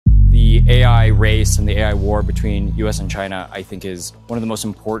The AI race and the AI war between US and China, I think, is one of the most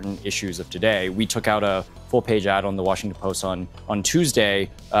important issues of today. We took out a full-page ad on the Washington Post on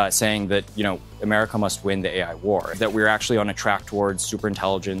Tuesday saying that, America must win the AI war, that we're actually on a track towards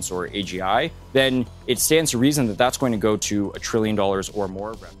superintelligence or AGI, then it stands to reason that that's going to go to $1 trillion or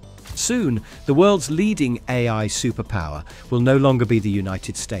more of revenue. Soon, the world's leading AI superpower will no longer be the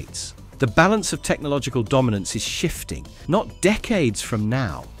United States. The balance of technological dominance is shifting, not decades from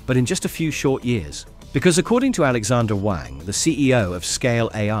now, but in just a few short years. Because according to Alexander Wang, the CEO of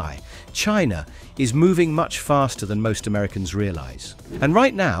Scale AI, China is moving much faster than most Americans realize. And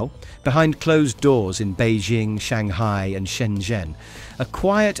right now, behind closed doors in Beijing, Shanghai, and Shenzhen, a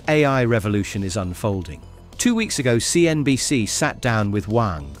quiet AI revolution is unfolding. 2 weeks ago, CNBC sat down with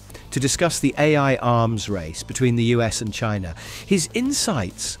Wang to discuss the AI arms race between the US and China. His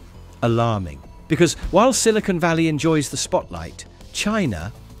insights alarming, because while Silicon Valley enjoys the spotlight,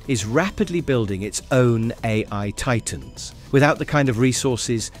 China is rapidly building its own AI titans, without the kind of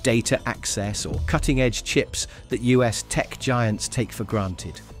resources, data access, or cutting-edge chips that US tech giants take for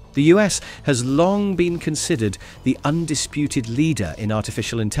granted. The US has long been considered the undisputed leader in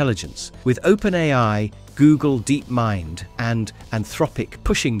artificial intelligence, with OpenAI, Google DeepMind, and Anthropic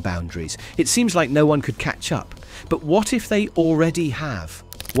pushing boundaries. It seems like no one could catch up. But what if they already have?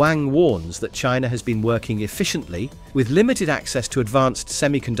 Wang warns that China has been working efficiently, with limited access to advanced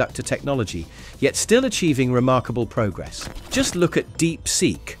semiconductor technology, yet still achieving remarkable progress. Just look at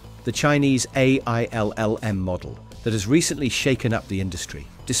DeepSeek, the Chinese AI LLM model that has recently shaken up the industry.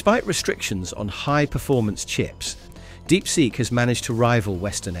 Despite restrictions on high-performance chips, DeepSeek has managed to rival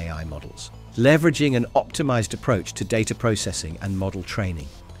Western AI models, leveraging an optimized approach to data processing and model training.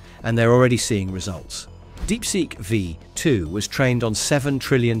 And they're already seeing results. DeepSeek V2 was trained on 7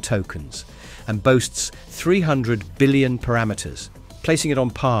 trillion tokens and boasts 300 billion parameters, placing it on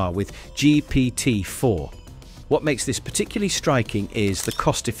par with GPT-4. What makes this particularly striking is the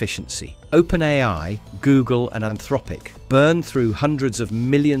cost efficiency. OpenAI, Google, and Anthropic burn through hundreds of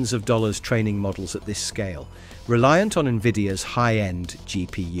millions of dollars training models at this scale, reliant on NVIDIA's high-end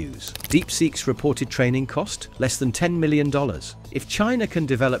GPUs. DeepSeek's reported training cost? Less than $10 million. If China can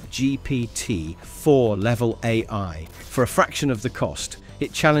develop GPT-4 level AI for a fraction of the cost,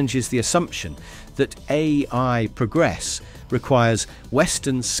 it challenges the assumption that AI progress requires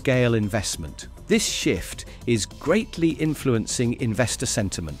Western-scale investment. This shift is greatly influencing investor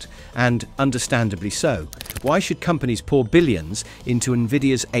sentiment, and understandably so. Why should companies pour billions into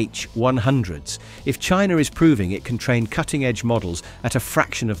NVIDIA's H100s if China is proving it can train cutting-edge models at a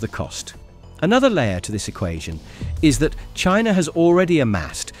fraction of the cost? Another layer to this equation is that China has already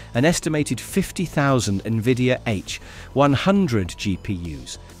amassed an estimated 50,000 NVIDIA H100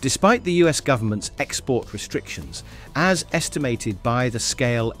 GPUs, despite the US government's export restrictions, as estimated by the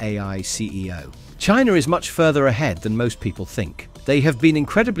Scale AI CEO. China is much further ahead than most people think. They have been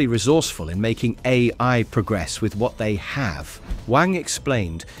incredibly resourceful in making AI progress with what they have. Wang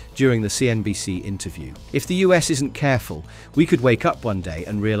explained during the CNBC interview, if the US isn't careful, we could wake up one day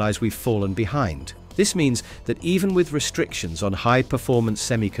and realize we've fallen behind. This means that even with restrictions on high-performance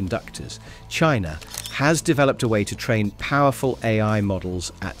semiconductors, China has developed a way to train powerful AI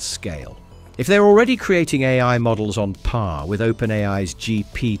models at scale. If they're already creating AI models on par with OpenAI's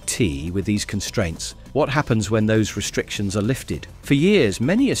GPT with these constraints, what happens when those restrictions are lifted? For years,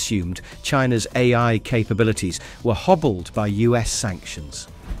 many assumed China's AI capabilities were hobbled by US sanctions.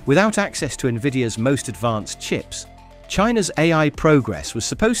 Without access to NVIDIA's most advanced chips, China's AI progress was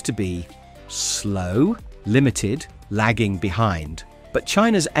supposed to be slow, limited, lagging behind. But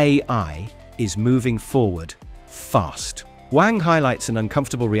China's AI is moving forward fast. Wang highlights an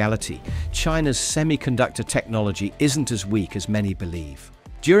uncomfortable reality. China's semiconductor technology isn't as weak as many believe.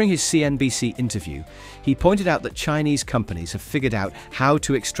 During his CNBC interview, he pointed out that Chinese companies have figured out how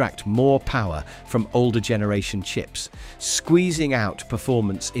to extract more power from older generation chips, squeezing out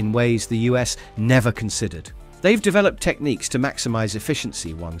performance in ways the US never considered. They've developed techniques to maximize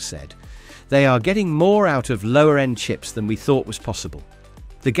efficiency, Wang said. They are getting more out of lower-end chips than we thought was possible.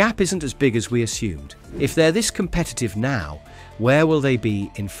 The gap isn't as big as we assumed. If they're this competitive now, where will they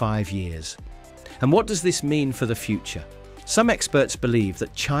be in 5 years? And what does this mean for the future? Some experts believe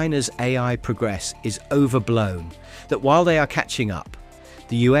that China's AI progress is overblown, that while they are catching up,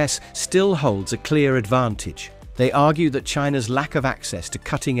 the US still holds a clear advantage. They argue that China's lack of access to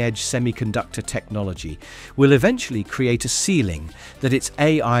cutting-edge semiconductor technology will eventually create a ceiling that its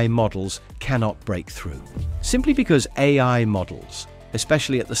AI models cannot break through. Simply because AI models,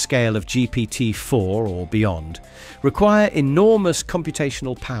 especially at the scale of GPT-4 or beyond, require enormous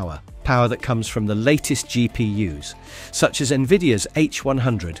computational power that comes from the latest GPUs, such as NVIDIA's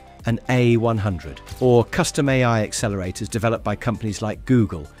H100 and A100, or custom AI accelerators developed by companies like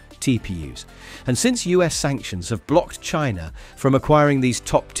Google, TPUs. And since US sanctions have blocked China from acquiring these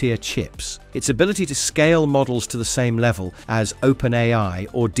top-tier chips, its ability to scale models to the same level as OpenAI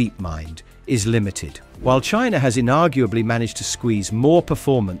or DeepMind is limited. While China has inarguably managed to squeeze more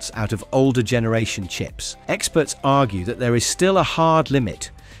performance out of older generation chips, experts argue that there is still a hard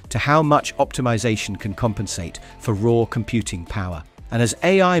limit to how much optimization can compensate for raw computing power. And as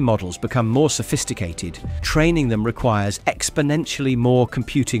AI models become more sophisticated, training them requires exponentially more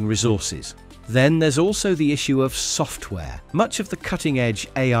computing resources. Then there's also the issue of software. Much of the cutting-edge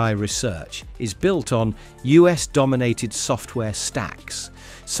AI research is built on US-dominated software stacks,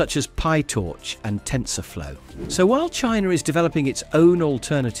 such as PyTorch and TensorFlow. So while China is developing its own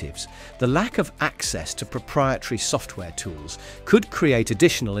alternatives, the lack of access to proprietary software tools could create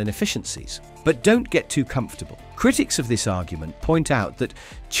additional inefficiencies. But don't get too comfortable. Critics of this argument point out that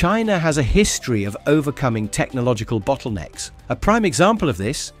China has a history of overcoming technological bottlenecks. A prime example of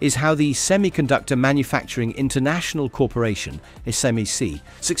this is how the Semiconductor Manufacturing International Corporation, SMCI,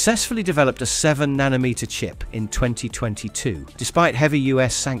 successfully developed a 7-nanometer chip in 2022, despite heavy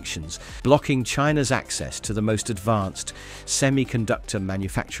US sanctions blocking China's access to the most advanced semiconductor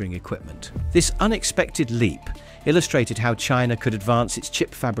manufacturing equipment. This unexpected leap illustrated how China could advance its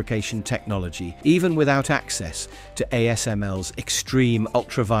chip fabrication technology even without access to ASML's extreme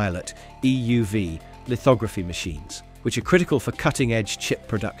ultraviolet EUV lithography machines, which are critical for cutting-edge chip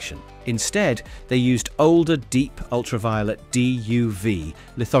production. Instead, they used older deep ultraviolet DUV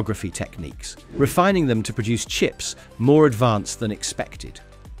lithography techniques, refining them to produce chips more advanced than expected.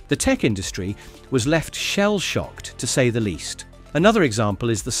 The tech industry was left shell-shocked, to say the least. Another example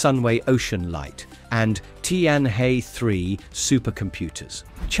is the Sunway Oceanlight and Tiangong 3 supercomputers.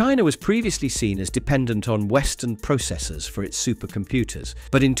 China was previously seen as dependent on Western processors for its supercomputers,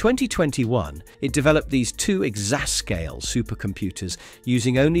 but in 2021 it developed these 2 exascale supercomputers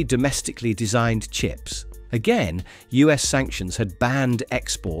using only domestically designed chips. Again, US sanctions had banned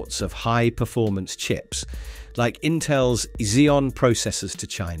exports of high-performance chips, like Intel's Xeon processors to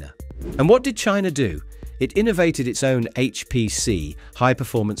China. And what did China do? It innovated its own HPC,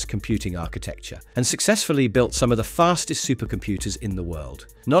 high-performance computing architecture, and successfully built some of the fastest supercomputers in the world.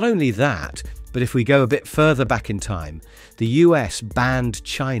 Not only that, but if we go a bit further back in time, the US banned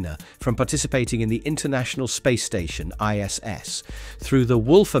China from participating in the International Space Station, ISS, through the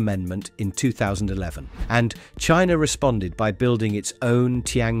Wolf Amendment in 2011. And China responded by building its own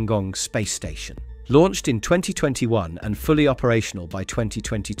Tiangong space station. Launched in 2021 and fully operational by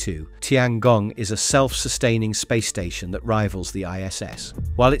 2022, Tiangong is a self-sustaining space station that rivals the ISS.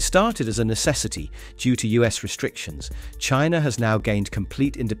 While it started as a necessity due to US restrictions, China has now gained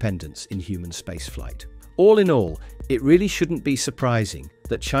complete independence in human spaceflight. All in all, it really shouldn't be surprising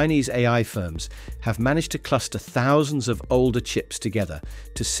that Chinese AI firms have managed to cluster thousands of older chips together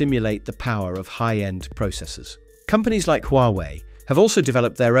to simulate the power of high-end processors. Companies like Huawei have also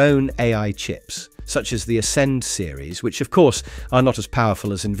developed their own AI chips, such as the Ascend Series, which of course are not as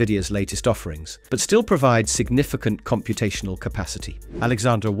powerful as Nvidia's latest offerings, but still provide significant computational capacity.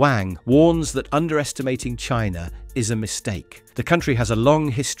 Alexandra Wang warns that underestimating China is a mistake. The country has a long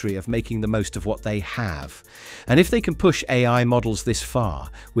history of making the most of what they have, and if they can push AI models this far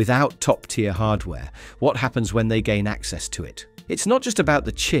without top-tier hardware, what happens when they gain access to it? It's not just about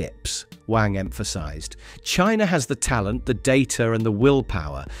the chips, Wang emphasized. China has the talent, the data, and the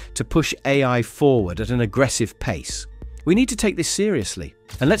willpower to push AI forward at an aggressive pace. We need to take this seriously.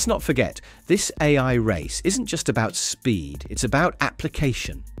 And let's not forget, this AI race isn't just about speed, it's about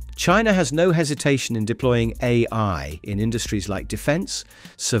application. China has no hesitation in deploying AI in industries like defense,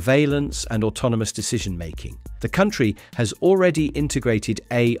 surveillance, and autonomous decision-making. The country has already integrated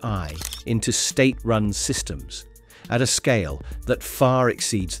AI into state-run systems at a scale that far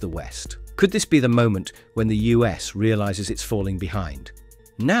exceeds the West. Could this be the moment when the US realizes it's falling behind?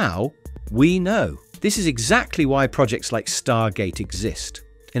 Now, we know. This is exactly why projects like Stargate exist.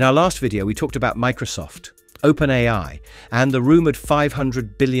 In our last video, we talked about Microsoft, OpenAI, and the rumored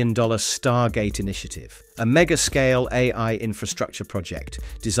 $500 billion Stargate initiative, a mega-scale AI infrastructure project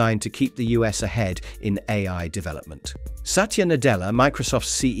designed to keep the US ahead in AI development. Satya Nadella, Microsoft's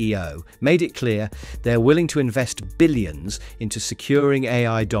CEO, made it clear they're willing to invest billions into securing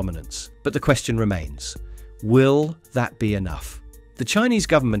AI dominance. But the question remains, will that be enough? The Chinese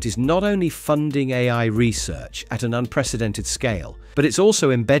government is not only funding AI research at an unprecedented scale, but it's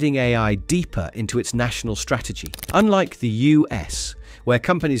also embedding AI deeper into its national strategy. Unlike the US, where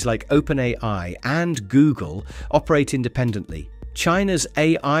companies like OpenAI and Google operate independently, China's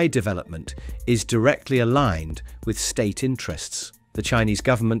AI development is directly aligned with state interests. The Chinese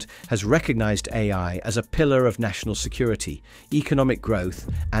government has recognized AI as a pillar of national security, economic growth,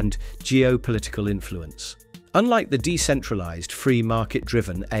 and geopolitical influence. Unlike the decentralized, free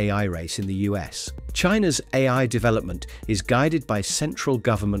market-driven AI race in the US, China's AI development is guided by central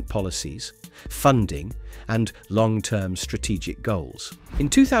government policies, funding, and long-term strategic goals. In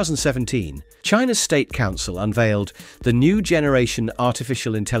 2017, China's State Council unveiled the New Generation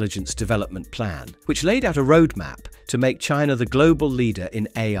Artificial Intelligence Development Plan, which laid out a roadmap to make China the global leader in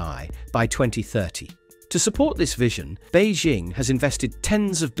AI by 2030. To support this vision, Beijing has invested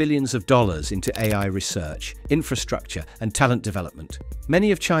tens of billions of dollars into AI research, infrastructure, and talent development.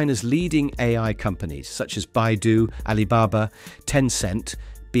 Many of China's leading AI companies, such as Baidu, Alibaba, Tencent,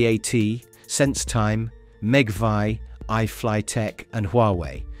 BAT, SenseTime, Megvii, iFlyTech, and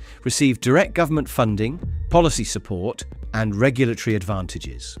Huawei, receive direct government funding, policy support, and regulatory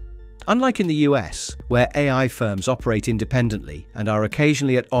advantages. Unlike in the US, where AI firms operate independently and are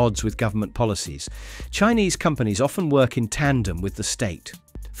occasionally at odds with government policies, Chinese companies often work in tandem with the state.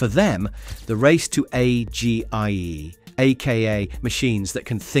 For them, the race to AGIE, aka machines that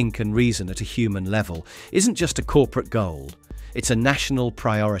can think and reason at a human level, isn't just a corporate goal, it's a national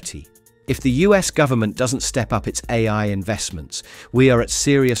priority. If the US government doesn't step up its AI investments, we are at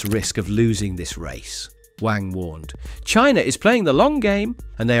serious risk of losing this race, Wang warned. China is playing the long game,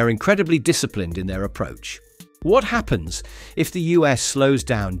 and they are incredibly disciplined in their approach. What happens if the US slows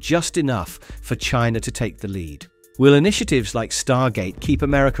down just enough for China to take the lead? Will initiatives like Stargate keep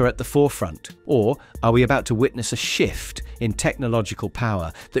America at the forefront? Or are we about to witness a shift in technological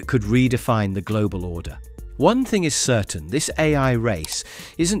power that could redefine the global order? One thing is certain, this AI race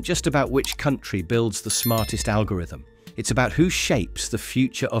isn't just about which country builds the smartest algorithm. It's about who shapes the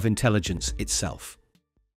future of intelligence itself.